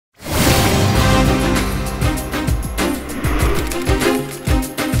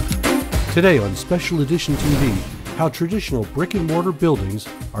Today on Special Edition TV, how traditional brick and mortar buildings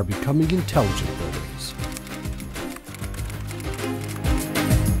are becoming intelligent buildings.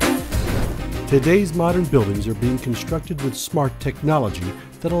 Today's modern buildings are being constructed with smart technology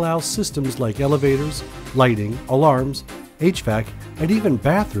that allows systems like elevators, lighting, alarms, HVAC, and even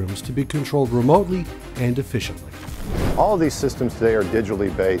bathrooms to be controlled remotely and efficiently. All of these systems today are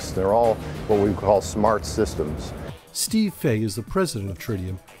digitally based. They're all what we call smart systems. Steve Fay is the president of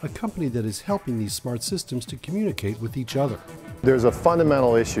Tridium, a company that is helping these smart systems to communicate with each other. There's a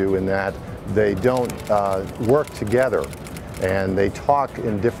fundamental issue in that they don't work together and they talk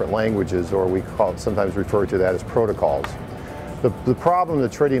in different languages, or we sometimes refer to that as protocols. The problem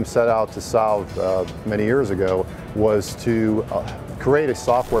that Tridium set out to solve many years ago was to create a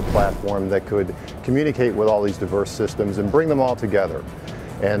software platform that could communicate with all these diverse systems and bring them all together,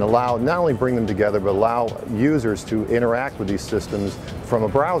 and allow, not only bring them together, but allow users to interact with these systems from a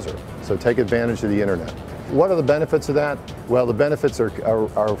browser, so take advantage of the internet. What are the benefits of that? Well, the benefits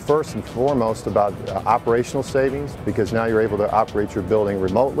are first and foremost about operational savings, because now you're able to operate your building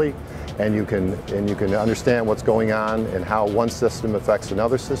remotely, and you can understand what's going on and how one system affects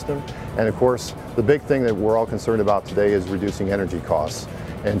another system. And of course, the big thing that we're all concerned about today is reducing energy costs.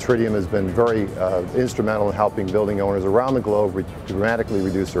 And Tridium has been very instrumental in helping building owners around the globe dramatically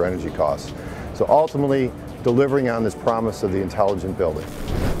reduce their energy costs. So ultimately, delivering on this promise of the intelligent building.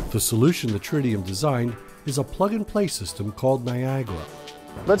 The solution that Tridium designed is a plug-and-play system called Niagara.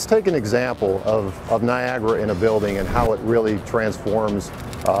 Let's take an example of Niagara in a building and how it really transforms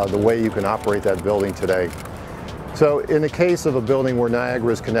the way you can operate that building today. So in the case of a building where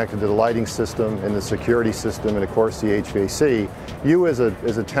Niagara is connected to the lighting system and the security system and of course the HVAC, you as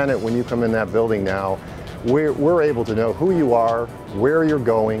a tenant, when you come in that building now, we're able to know who you are, where you're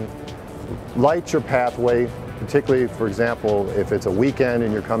going, light your pathway, particularly, for example, if it's a weekend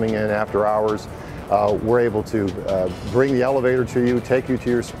and you're coming in after hours, we're able to bring the elevator to you, take you to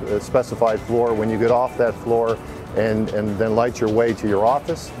your specified floor. When you get off that floor, and then light your way to your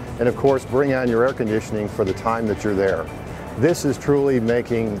office, and of course bring on your air conditioning for the time that you're there. This is truly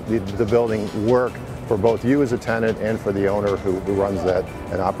making the building work for both you as a tenant and for the owner who runs that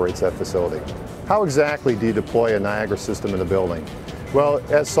and operates that facility. How exactly do you deploy a Niagara system in a building? Well,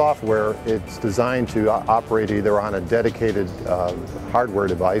 as software, it's designed to operate either on a dedicated hardware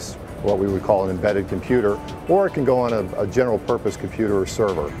device, what we would call an embedded computer, or it can go on a general purpose computer or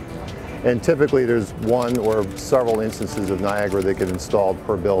server. And typically there's one or several instances of Niagara that get installed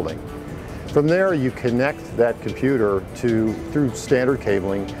per building. From there you connect that computer through standard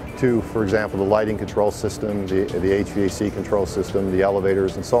cabling to, for example, the lighting control system, the HVAC control system, the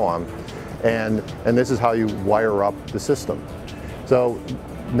elevators and so on. And this is how you wire up the system. So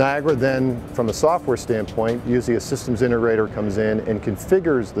Niagara then, from a software standpoint, usually a systems integrator comes in and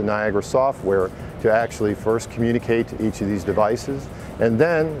configures the Niagara software to actually first communicate to each of these devices, and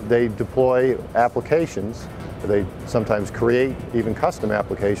then they deploy applications. They sometimes create even custom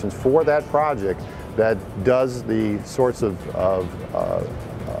applications for that project that does the sorts of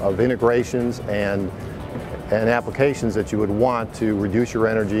integrations and applications that you would want to reduce your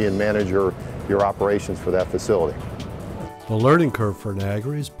energy and manage your operations for that facility. The learning curve for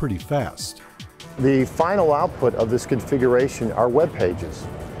Niagara is pretty fast. The final output of this configuration are web pages.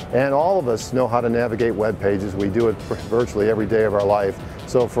 And all of us know how to navigate web pages. We do it virtually every day of our life.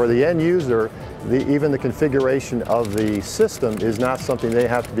 So for the end user, even the configuration of the system is not something they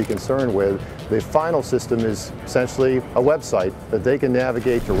have to be concerned with. The final system is essentially a website that they can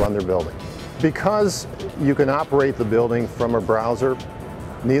navigate to run their building. Because you can operate the building from a browser,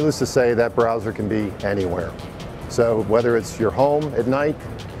 needless to say, that browser can be anywhere. So whether it's your home at night,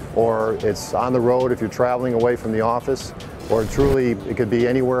 or it's on the road if you're traveling away from the office, or truly it could be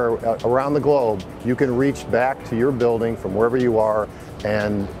anywhere around the globe, you can reach back to your building from wherever you are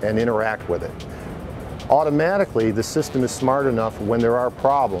and interact with it. Automatically, the system is smart enough when there are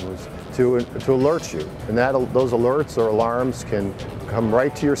problems to alert you, and those alerts or alarms can come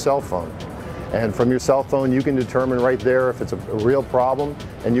right to your cell phone. And from your cell phone, you can determine right there if it's a real problem,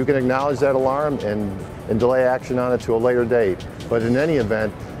 and you can acknowledge that alarm and delay action on it to a later date. But in any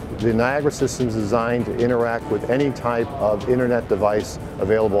event, the Niagara system is designed to interact with any type of internet device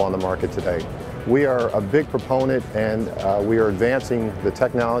available on the market today. We are a big proponent, and we are advancing the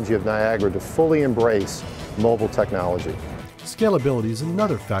technology of Niagara to fully embrace mobile technology. Scalability is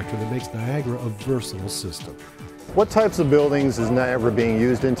another factor that makes Niagara a versatile system. What types of buildings is Niagara being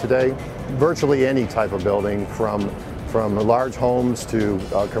used in today? Virtually any type of building, from large homes to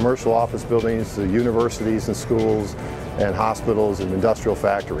commercial office buildings to universities and schools and hospitals and industrial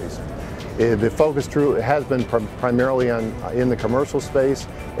factories. The focus has been primarily in the commercial space,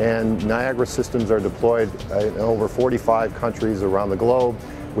 and Niagara systems are deployed in over 45 countries around the globe.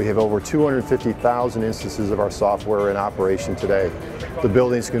 We have over 250,000 instances of our software in operation today. The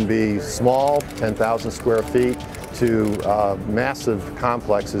buildings can be small, 10,000 square feet, to massive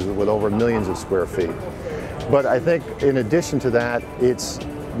complexes with over millions of square feet. But I think in addition to that, it's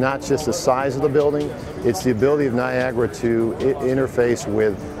not just the size of the building, it's the ability of Niagara to interface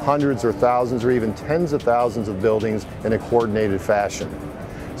with hundreds or thousands or even tens of thousands of buildings in a coordinated fashion.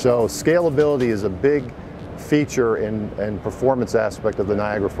 So scalability is a big feature and performance aspect of the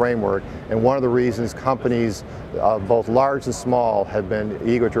Niagara framework, and one of the reasons companies, both large and small, have been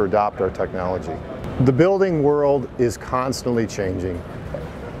eager to adopt our technology. The building world is constantly changing,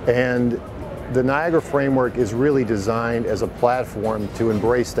 and the Niagara framework is really designed as a platform to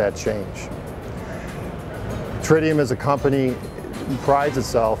embrace that change. Tridium as a company prides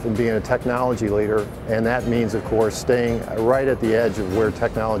itself in being a technology leader, and that means, of course, staying right at the edge of where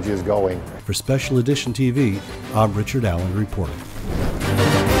technology is going. For Special Edition TV, I'm Richard Allen reporting.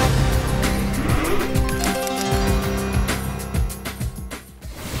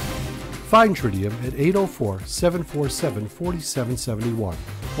 Find Tridium at 804-747-4771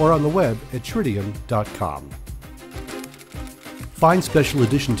 or on the web at tridium.com. Find Special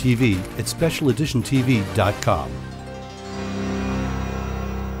Edition TV at specialeditiontv.com.